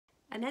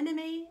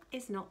Anemone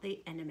is not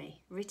the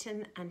enemy,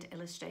 written and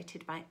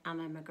illustrated by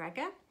Anna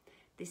McGregor.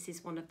 This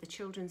is one of the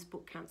Children's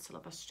Book Council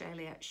of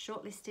Australia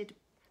shortlisted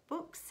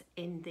books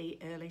in the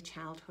early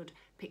childhood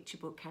picture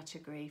book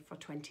category for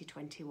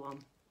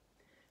 2021.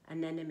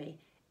 Anemone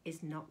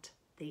is not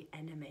the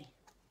enemy.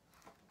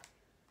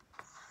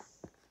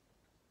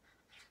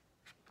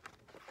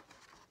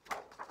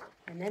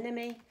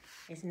 Anemone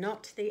is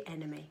not the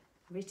enemy,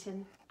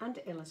 written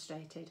and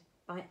illustrated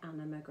by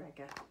Anna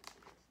McGregor.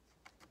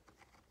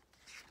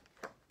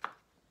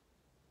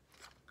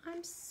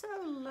 I'm so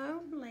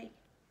lonely.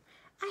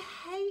 I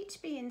hate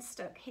being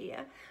stuck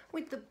here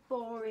with the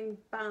boring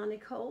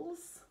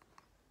barnacles.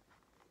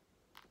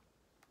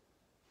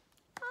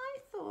 I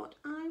thought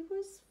I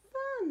was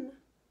fun.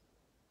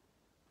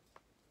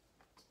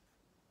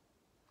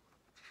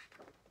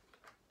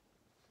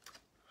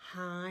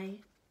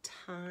 High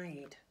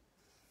tide.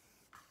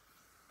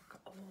 Look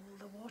at all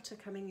the water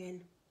coming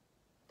in.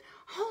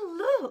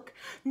 Oh look,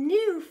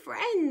 new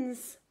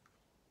friends.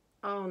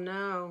 Oh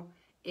no.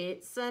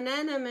 It's an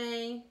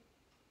enemy.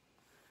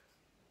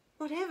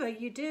 Whatever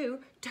you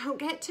do, don't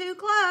get too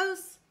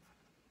close.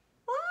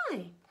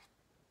 Why?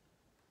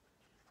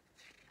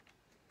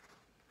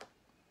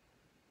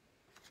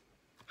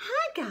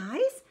 Hi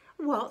guys,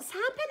 what's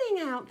happening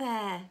out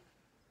there?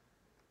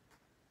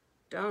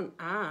 Don't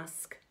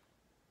ask.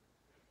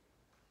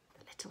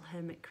 The little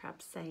hermit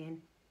crab's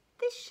saying,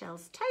 this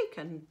shell's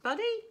taken,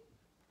 buddy.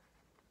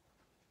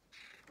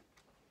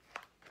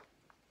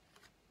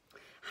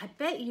 I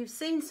bet you've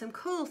seen some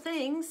cool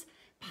things.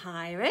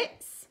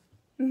 Pirates,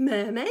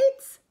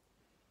 mermaids,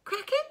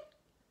 kraken.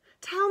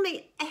 Tell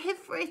me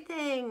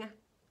everything.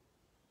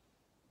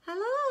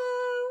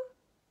 Hello?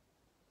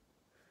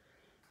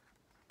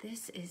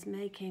 This is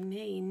making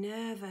me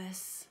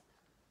nervous.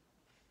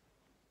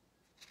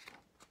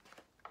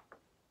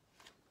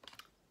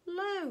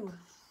 Low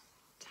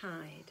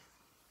tide.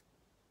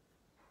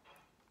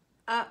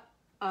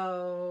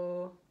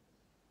 Uh-oh.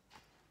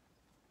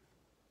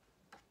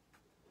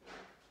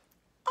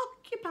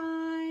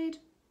 Occupied.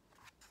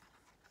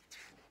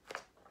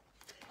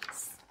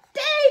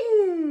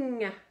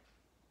 Sting!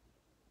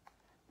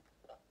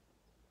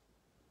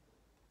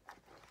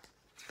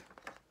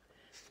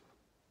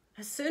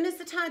 As soon as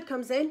the tide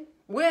comes in,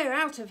 we're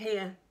out of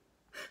here.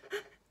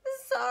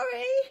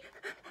 Sorry,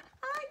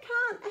 I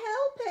can't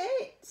help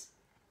it.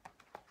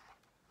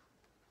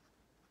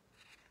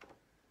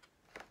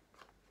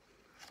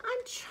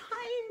 I'm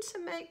trying to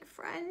make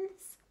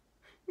friends,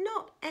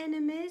 not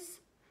enemies.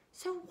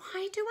 So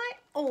why do I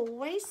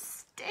always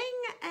sting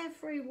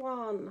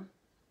everyone?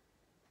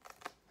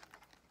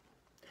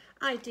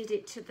 I did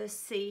it to the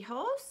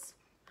seahorse.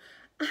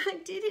 I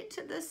did it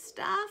to the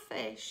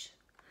starfish.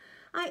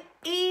 I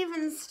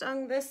even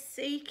stung the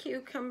sea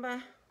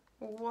cucumber.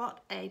 What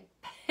a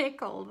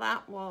pickle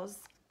that was.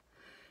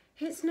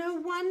 It's no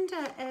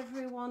wonder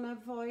everyone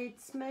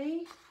avoids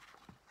me.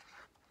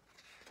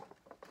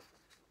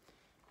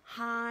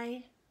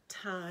 High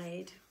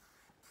tide.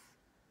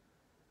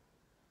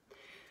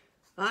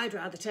 I'd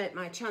rather take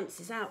my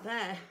chances out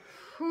there.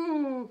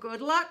 Ooh, good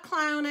luck,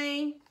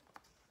 Clowny.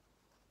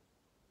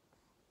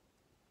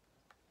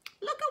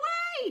 Look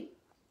away!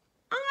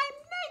 I'm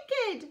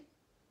naked.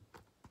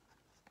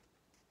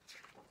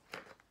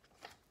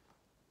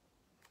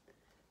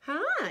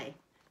 Hi,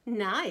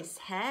 nice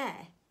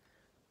hair.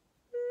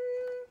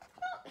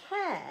 Not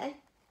hair,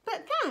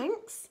 but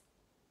thanks.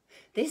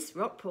 This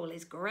rock pool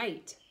is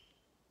great.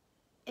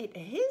 It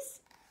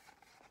is?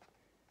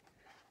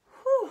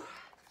 Whew.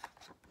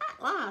 At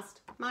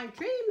last, my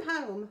dream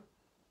home.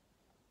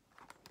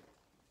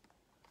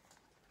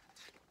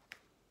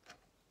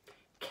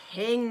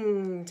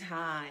 King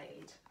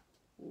tide.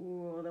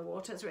 Ooh, the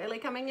water's really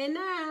coming in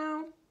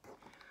now.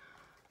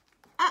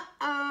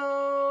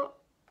 Uh-oh.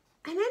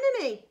 An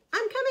enemy.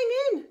 I'm coming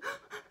in.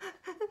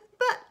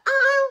 But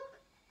I'll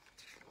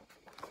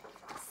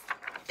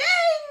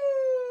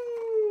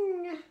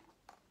sting.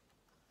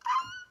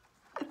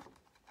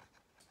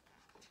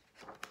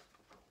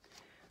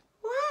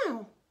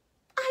 Wow.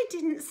 I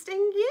didn't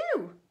sting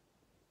you.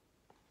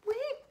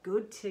 We're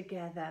good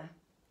together.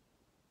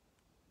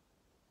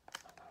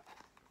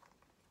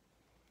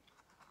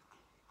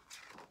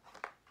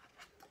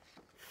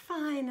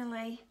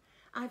 Finally,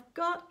 I've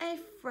got a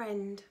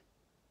friend.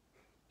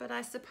 But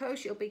I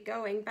suppose you'll be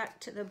going back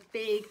to the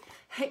big,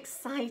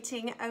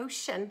 exciting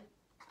ocean.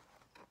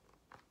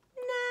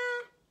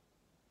 Nah,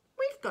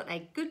 we've got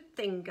a good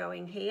thing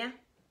going here.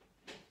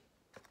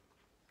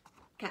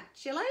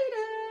 Catch you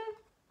later.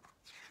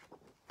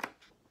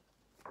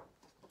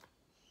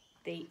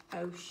 The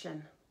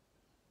ocean.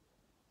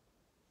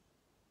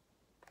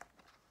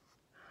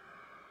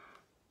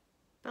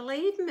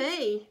 Believe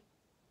me.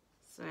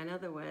 So in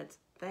other words,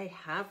 they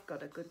have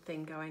got a good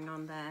thing going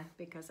on there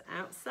because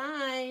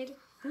outside,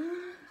 ah!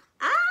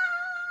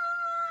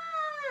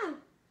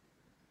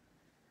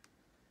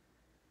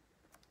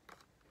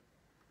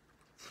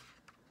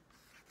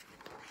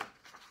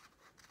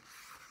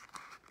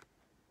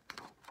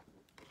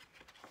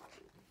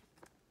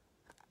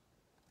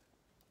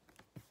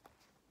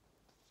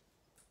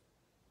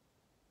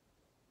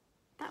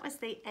 that was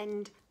the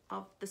end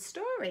of the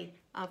story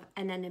of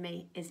An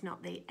Enemy Is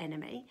Not the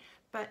Enemy.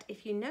 But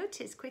if you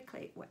notice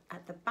quickly,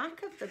 at the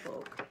back of the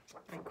book,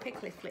 I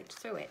quickly flicked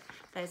through it,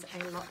 there's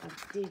a lot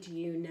of did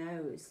you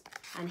knows.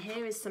 And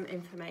here is some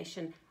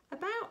information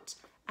about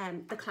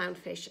the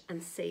clownfish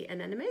and sea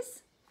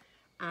anemones,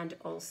 and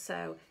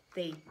also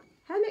the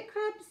hermit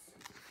crabs,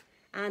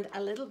 and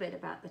a little bit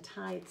about the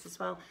tides as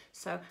well.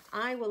 So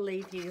I will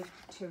leave you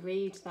to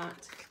read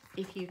that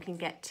if you can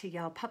get to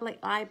your public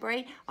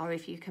library, or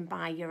if you can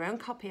buy your own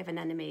copy of An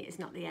Enemy Is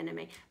Not the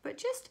Enemy. But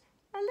just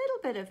a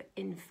little bit of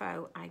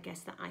info, I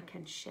guess, that I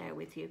can share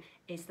with you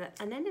is that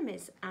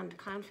anemones and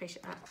clownfish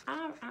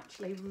are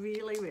actually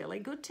really, really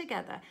good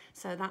together.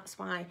 So that's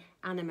why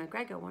Anna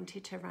McGregor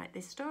wanted to write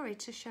this story,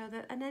 to show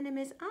that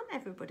anemones aren't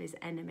everybody's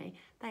enemy.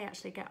 They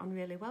actually get on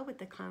really well with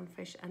the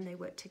clownfish, and they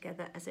work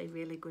together as a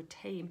really good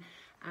team.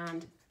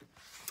 And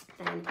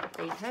then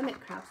the hermit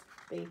crabs,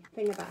 the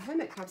thing about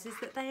hermit crabs is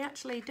that they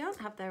actually don't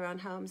have their own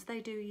homes. They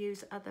do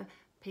use other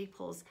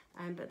people's,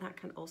 but that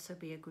can also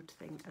be a good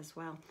thing as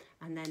well.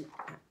 And then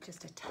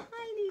just a tiny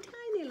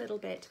little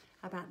bit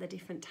about the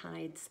different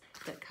tides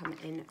that come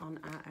in on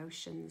our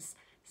oceans.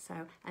 So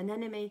an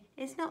enemy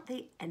is not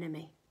the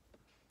enemy.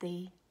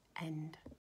 The end.